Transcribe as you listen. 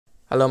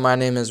Hello, my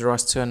name is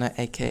Ross Turner,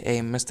 aka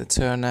Mr.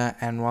 Turner,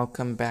 and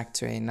welcome back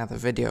to another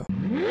video.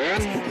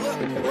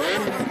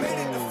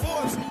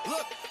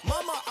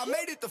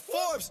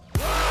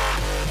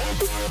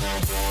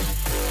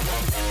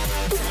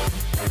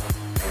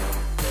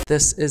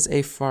 This is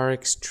a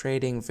Forex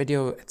trading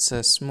video. It's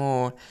a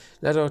small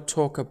little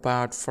talk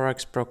about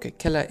Forex Broker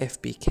Killer,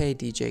 FBK,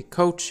 DJ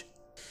Coach.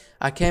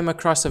 I came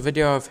across a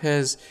video of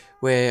his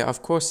where,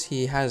 of course,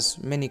 he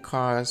has many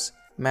cars,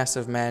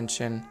 massive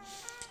mansion,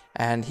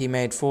 and he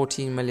made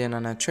 14 million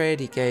on a trade.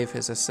 He gave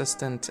his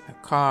assistant a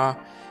car.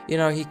 You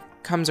know, he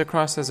comes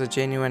across as a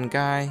genuine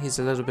guy. He's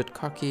a little bit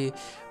cocky,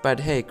 but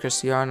hey,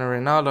 Cristiano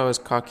Ronaldo is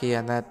cocky,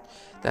 and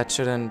that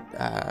shouldn't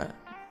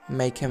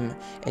make him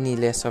any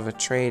less of a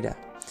trader.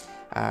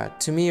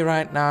 To me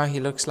right now,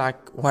 he looks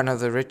like one of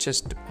the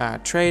richest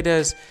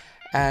traders,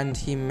 and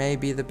he may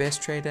be the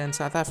best trader in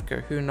South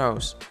Africa. Who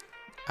knows?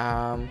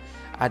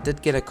 I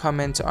did get a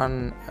comment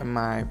on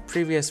my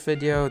previous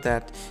video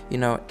that, you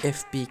know,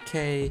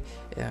 FBK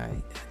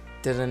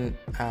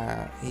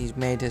he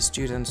made his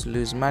students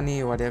lose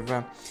money or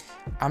whatever.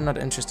 I'm not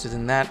interested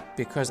in that,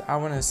 because I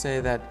want to say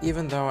that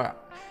even though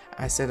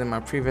I said in my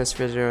previous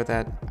video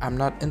that I'm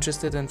not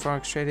interested in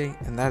Forex trading,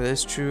 and that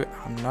is true,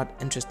 I'm not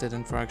interested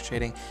in Forex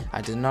trading.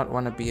 I did not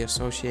want to be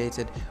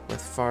associated with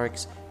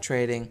Forex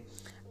trading.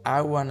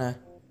 I want to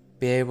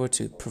be able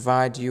to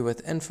provide you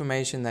with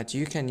information that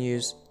you can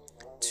use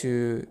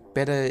to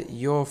better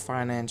your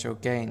financial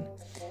gain.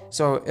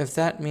 So if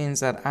that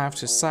means that I have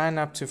to sign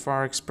up to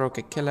Forex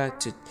Broker Killer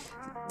to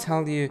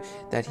tell you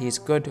that he's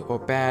good or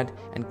bad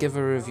and give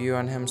a review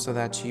on him so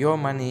that your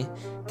money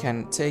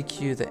can take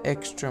you the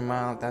extra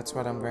mile, that's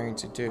what I'm going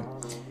to do.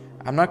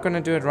 I'm not going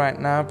to do it right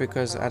now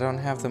because I don't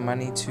have the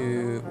money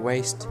to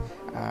waste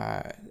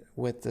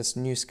with this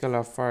new skill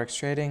of Forex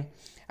trading.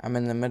 I'm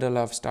in the middle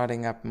of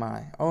starting up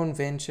my own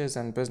ventures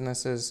and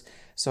businesses,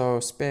 so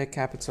spare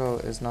capital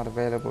is not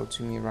available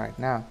to me right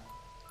now.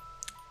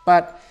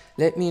 But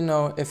let me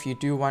know if you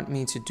do want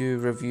me to do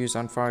reviews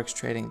on Forex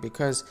trading,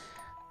 because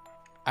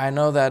I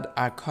know that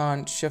I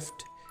can't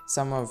shift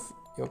some of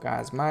your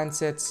guys'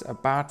 mindsets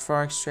about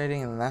Forex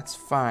trading, and that's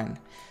fine.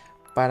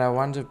 But I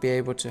want to be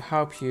able to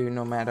help you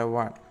no matter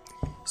what.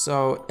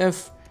 So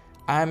if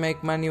I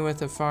make money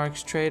with a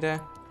Forex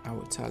trader, I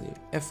will tell you.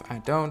 If I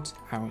don't,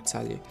 I will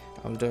tell you.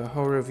 I'll do a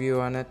whole review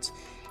on it.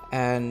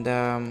 And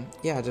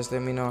yeah, just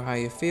let me know how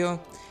you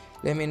feel.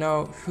 Let me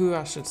know who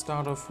I should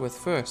start off with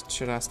first.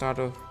 Should I start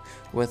off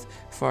with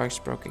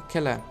Forex Broker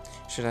Killer?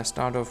 Should I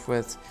start off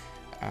with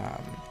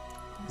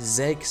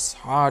Zakes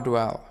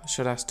Hardwell?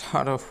 Should I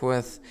start off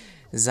with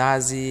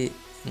Zazi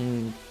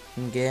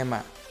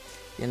Ngema?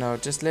 You know,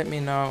 just let me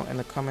know in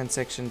the comment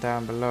section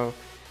down below,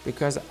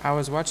 because I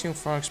was watching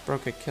Forex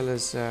Broker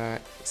Killer's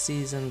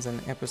seasons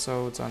and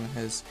episodes on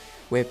his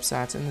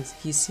website, and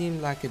he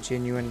seemed like a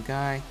genuine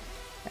guy,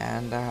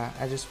 and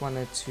I just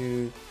wanted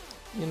to,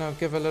 you know,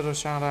 give a little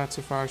shout out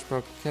to Forex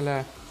Broker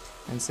Killer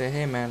and say,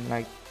 hey man,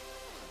 like,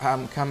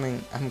 I'm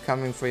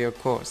coming for your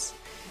course.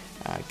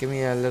 Give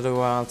me a little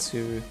while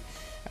to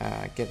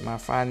get my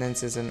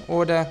finances in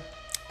order,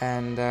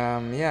 and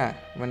yeah,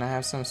 when I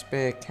have some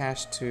spare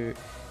cash to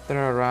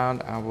throw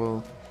around, I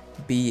will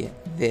be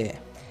there.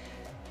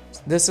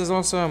 This is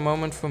also a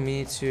moment for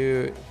me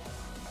to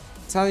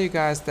tell you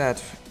guys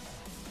that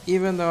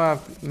even though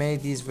I've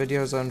made these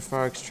videos on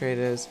Forex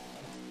traders,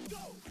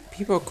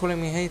 people are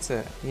calling me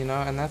hater, you know,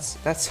 and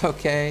that's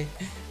okay.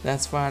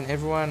 That's fine.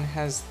 Everyone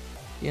has,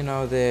 you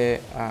know, their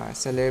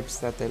celebs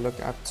that they look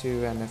up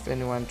to, and if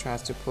anyone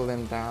tries to pull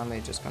them down,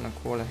 they're just gonna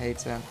call a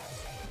hater.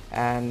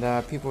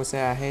 And people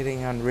say I'm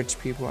hating on rich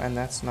people, and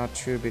that's not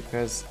true,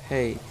 because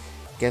hey,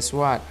 guess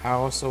what? I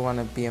also want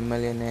to be a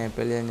millionaire,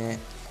 billionaire.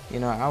 You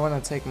know, I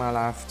want to take my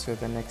life to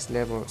the next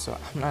level. So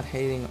I'm not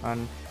hating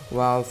on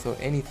wealth or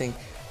anything.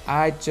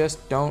 I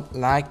just don't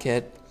like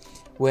it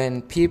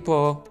when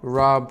people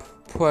rob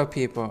poor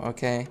people,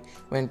 okay?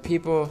 When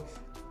people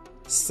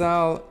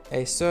sell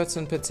a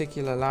certain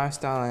particular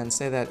lifestyle and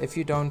say that if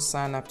you don't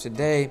sign up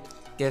today,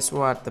 guess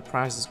what? The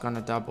price is going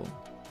to double.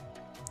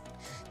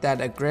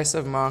 That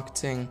aggressive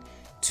marketing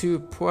to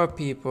poor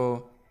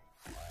people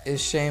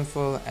is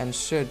shameful and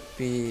should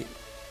be,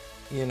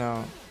 you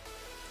know,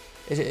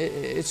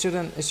 it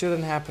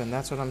shouldn't happen.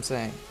 That's what I'm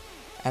saying,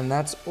 and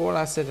that's all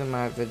I said in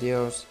my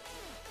videos.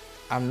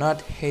 I'm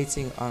not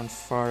hating on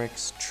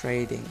Forex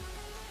trading.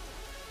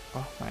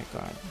 Oh my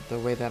god, the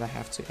way that I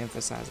have to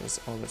emphasize this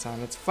all the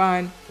time. It's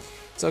fine,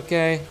 it's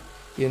okay,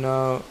 you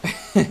know.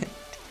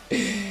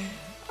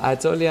 I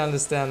totally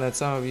understand that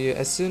some of you,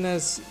 as soon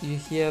as you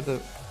hear the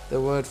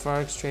word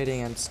Forex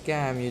trading and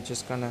scam, you're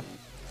just gonna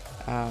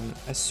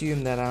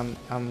assume that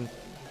I'm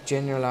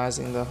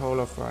generalizing the whole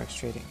of Forex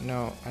trading.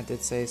 No, I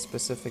did say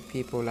specific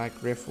people like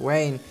Riff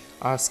Wayne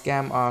are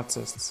scam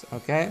artists,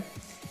 okay?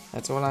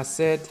 That's all I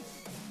said,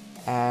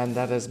 and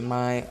that is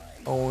my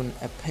own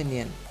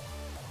opinion.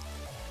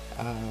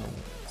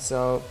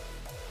 So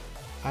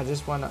I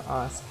just want to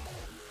ask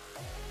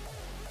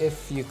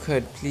if you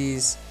could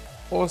please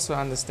also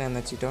understand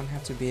that you don't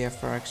have to be a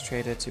Forex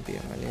trader to be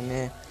a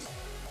millionaire.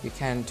 You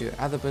can do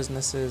other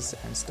businesses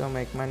and still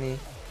make money.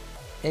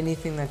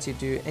 Anything that you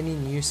do, any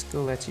new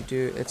skill that you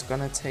do, it's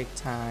gonna take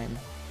time,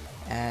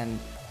 and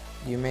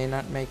you may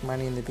not make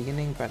money in the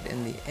beginning, but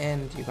in the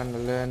end you're gonna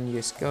learn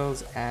your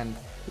skills and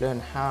learn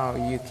how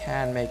you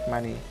can make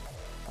money.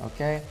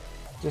 Okay,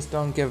 just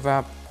don't give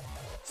up.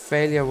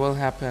 Failure will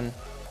happen,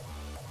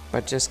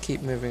 but just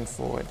keep moving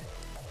forward.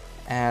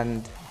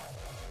 And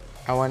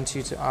I want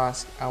to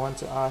ask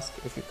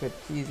if you could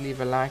please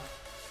leave a like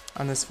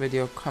on this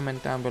video,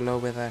 comment down below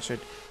whether I should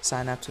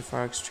sign up to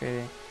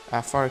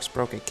Forex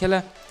Broker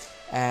Killer,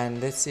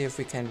 and let's see if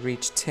we can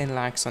reach 10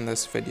 likes on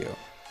this video.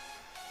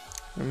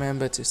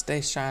 Remember to stay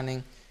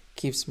shining,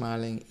 keep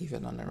smiling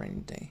even on a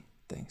rainy day.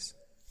 Thanks.